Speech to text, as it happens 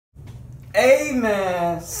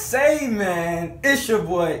Amen. Say man. It's your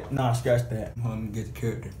boy. Nah, scratch that. Let me get the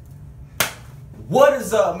character. What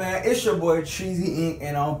is up, man? It's your boy Treasy Inc.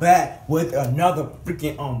 and I'm back with another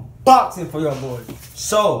freaking unboxing for your boy.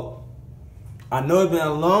 So, I know it's been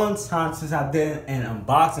a long time since I did an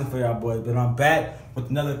unboxing for y'all boys, but I'm back with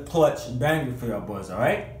another clutch banger for y'all boys,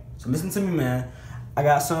 alright? So listen to me, man. I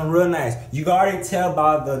got something real nice. You can already tell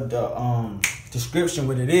by the description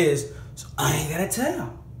what it is, so I ain't gonna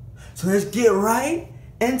tell. So let's get right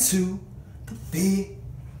into the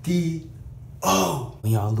video.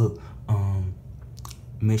 When y'all look,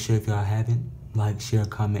 make sure if y'all haven't, like, share,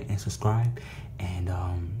 comment, and subscribe, and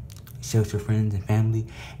share with your friends and family.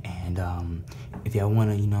 And if y'all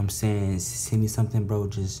wanna, you know what I'm saying, send me something, bro,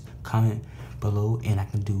 just comment below and I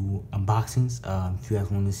can do unboxings. If you guys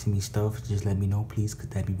want to send me stuff, just let me know, please, because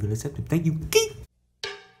that'd be really accepted. Thank you.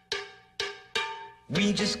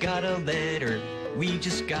 We just got a letter. We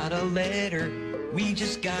just got a letter. We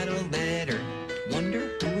just got a letter.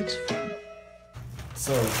 Wonder who it's from.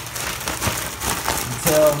 So, you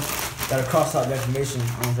tell, gotta cross out the information. I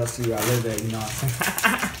don't know if y'all see where I live at, you know what I'm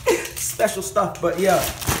saying? Special stuff, but yeah.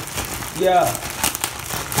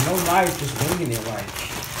 No knife, just winging it, like,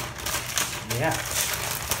 yeah.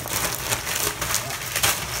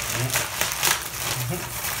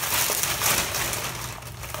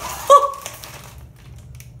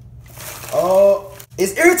 Oh,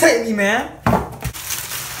 it's irritating me, man.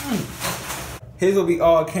 Here's what we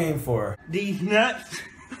all came for. These nuts.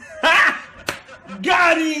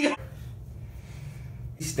 Got him!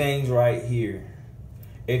 These things right here.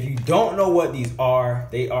 If you don't know what these are,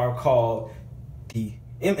 they are called the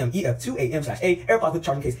MMEF2AM/A AirPods with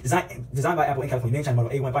charging case, designed by Apple in California, name channel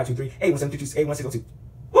model A1523, A1722, A1602.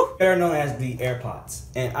 Woo! They're known as the AirPods.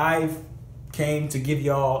 And I came to give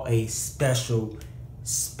y'all a special,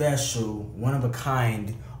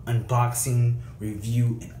 one-of-a-kind unboxing,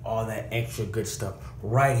 review, and all that extra good stuff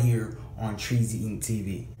right here on Treasy Inc.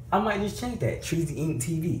 TV. I might just change that, Treasy Inc.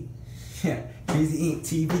 TV. Yeah, Treasy Inc.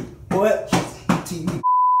 TV. What? Treasy Inc. TV.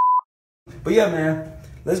 But yeah, man,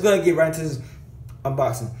 let's go and get right into this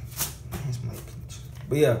unboxing.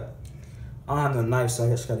 But yeah, I don't have no knife, so I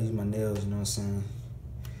just gotta use my nails, you know what I'm saying?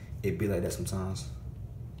 It be like that sometimes.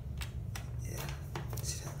 Yeah,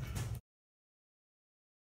 see that?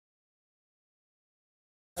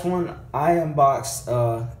 Last one, I unboxed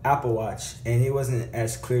Apple Watch, and it wasn't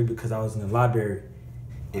as clear because I was in the library.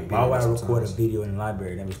 Why would I record a video in the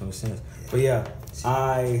library? That makes no sense. But yeah,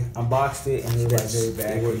 I unboxed it and it was like very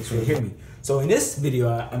bad. You couldn't hear me. So in this video,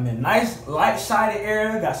 I'm in a nice light-sided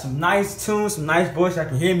area, got some nice tunes, some nice voice. I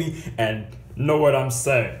can hear me and know what I'm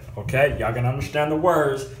saying. Okay, y'all can understand the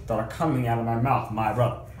words that are coming out of my mouth, my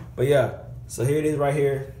brother. But yeah, so here it is right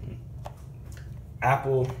here.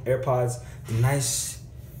 Apple AirPods, the nice.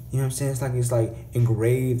 You know what I'm saying? It's like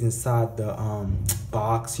engraved inside the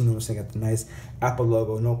box. You know what I'm saying? Got the nice Apple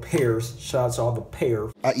logo. No pears. Shout out to all the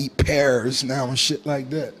pears. I eat pears now and shit like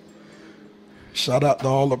that. Shout out to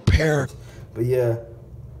all the pears. But yeah,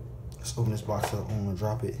 let's open this box up. I don't want to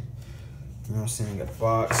drop it. You know what I'm saying? Got the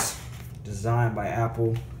box designed by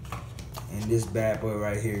Apple. And this bad boy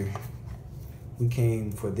right here. We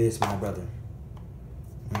came for this, my brother.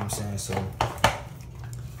 You know what I'm saying? So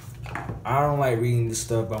I don't like reading this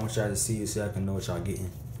stuff, but I want y'all to see it so I can know what y'all getting. You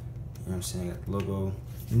know what I'm saying? Got the logo.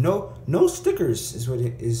 No stickers is what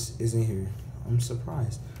it is in here. I'm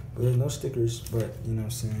surprised. But there's no stickers, but you know what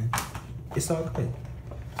I'm saying? It's all good.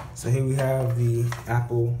 So here we have the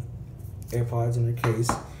Apple AirPods in the case.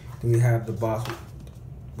 Then we have the box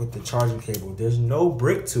with the charging cable. There's no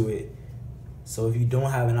brick to it. So if you don't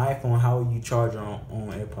have an iPhone, how will you charge on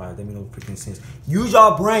AirPods? That makes no freaking sense. Use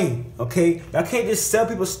your brain, okay? Y'all can't just sell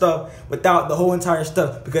people stuff without the whole entire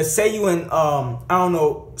stuff. Because say you in, I don't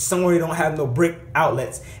know, somewhere you don't have no brick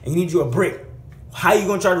outlets and you need you a brick. How you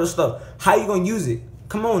gonna charge those stuff? How you gonna use it?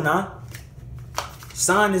 Come on now.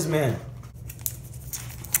 Sign this man.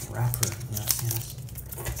 Rapper, you know what I'm saying?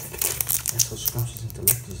 That's so scrumptious and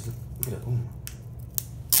delicious. Look at that.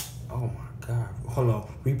 Oh my God. Hold on,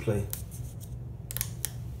 replay.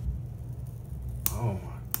 Oh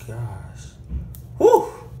my gosh.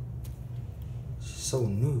 Whew. So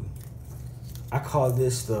new. I call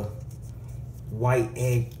this the white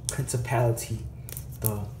egg principality.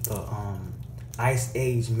 The ice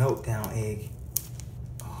age meltdown egg.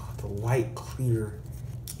 Oh, the white clear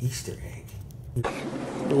Easter egg.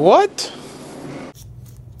 What?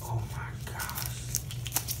 Oh my gosh.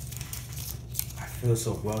 I feel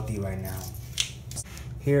so wealthy right now.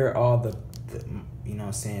 Here are all the you know what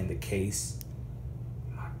I'm saying, the case.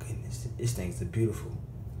 My goodness, this thing's beautiful.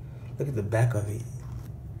 Look at the back of it.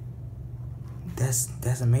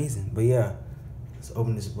 that's amazing. But yeah, let's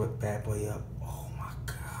open this bad boy up. Oh my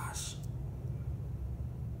gosh.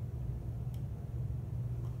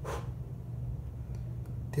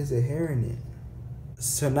 There's a hair in it.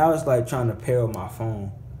 So now it's like trying to pair with my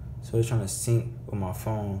phone. So it's trying to sync with my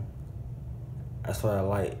phone. That's what I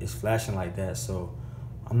like. It's flashing like that. So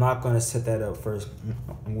I'm not gonna set that up first.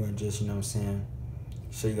 I'm gonna just, you know what I'm saying,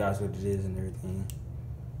 show you guys what it is and everything.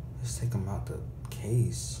 Let's take them out the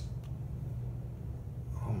case.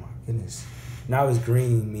 Oh my goodness. Now it's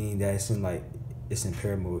green, meaning that it's in like it's in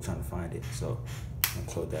pair mode trying to find it. So I'm gonna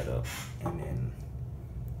close that up and then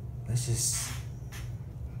let's just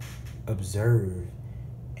observe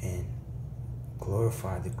and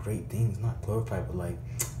glorify the great things. Not glorify, but like,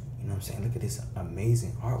 you know what I'm saying? Look at this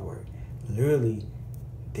amazing artwork. Literally,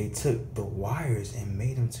 they took the wires and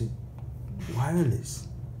made them to wireless.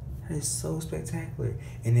 That is so spectacular.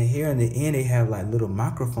 And then here in the end, they have like little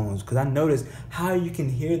microphones. Because I noticed how you can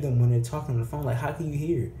hear them when they're talking on the phone. Like, how can you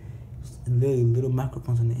hear? Literally little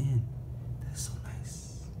microphones on the end. That's so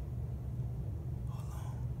nice.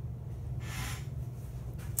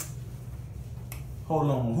 Hold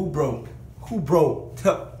on. Who broke? Who broke?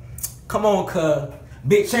 Come on, cuz.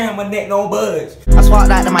 Big chain, my neck don't budge. I swapped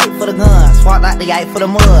out the mic for the gun, swapped out the yike for the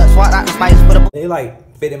mud, swapped out the spice for the... They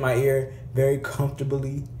like fit in my ear very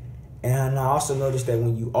comfortably. And I also noticed that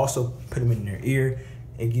when you also put them in their ear,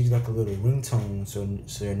 it gives you like a little ringtone so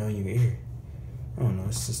they know your ear. I don't know,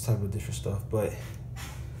 it's this type of different stuff. But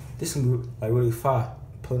this can be like really fun.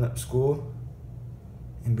 Pulling up school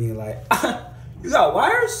and being like, you got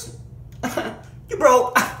wires? You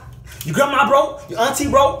broke. Your grandma broke. Your auntie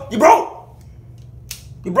broke. You broke.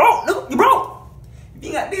 You broke. No, you broke. If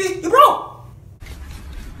you got this, you broke.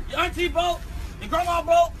 Your auntie broke. Your grandma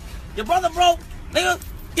broke. Your brother broke. Nigga,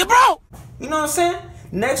 you broke. You know what I'm saying?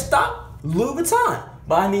 Next stop, Louis Vuitton.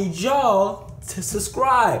 But I need y'all to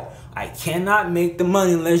subscribe. I cannot make the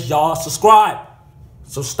money unless y'all subscribe.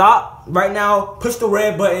 So stop right now. Push the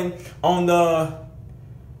red button on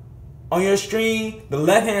your screen, the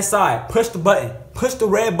left-hand side. Push the button. Push the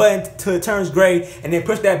red button till it turns gray, and then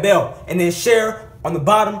push that bell. And then share on the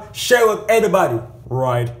bottom. Share with everybody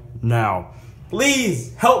right now.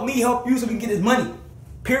 Please help me help you so we can get this money.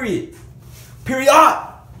 Period. Period.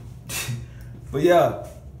 But yeah,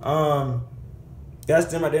 that's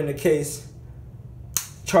them right there in the case.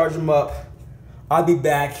 Charge them up. I'll be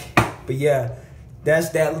back. But yeah, that's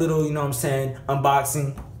that little, you know what I'm saying,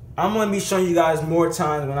 unboxing. I'm gonna be showing you guys more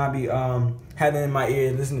times when I be having it in my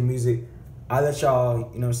ear, listen to music. I'll let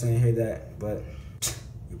y'all, you know what I'm saying, hear that. But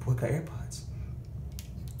your boy got AirPods.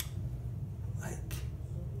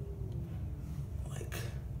 Like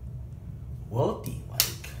wealthy,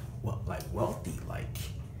 wealthy, like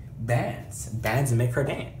bands that make her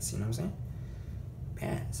dance. You know what I'm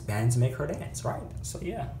saying? Bands make her dance, right? So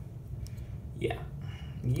yeah. You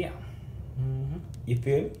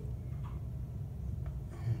feel me?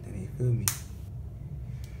 Did you feel me?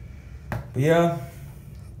 But yeah,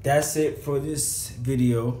 that's it for this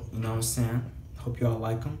video. You know what I'm saying? Hope y'all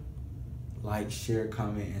like them. Like, share,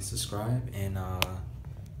 comment, and subscribe. And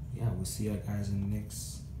yeah, we'll see you guys in the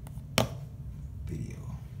next video.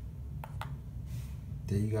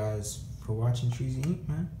 Thank you guys for watching Treasy Inc.,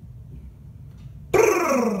 man.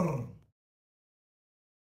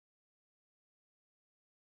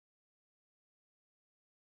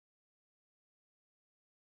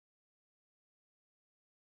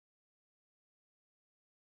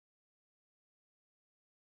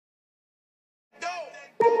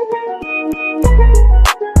 No.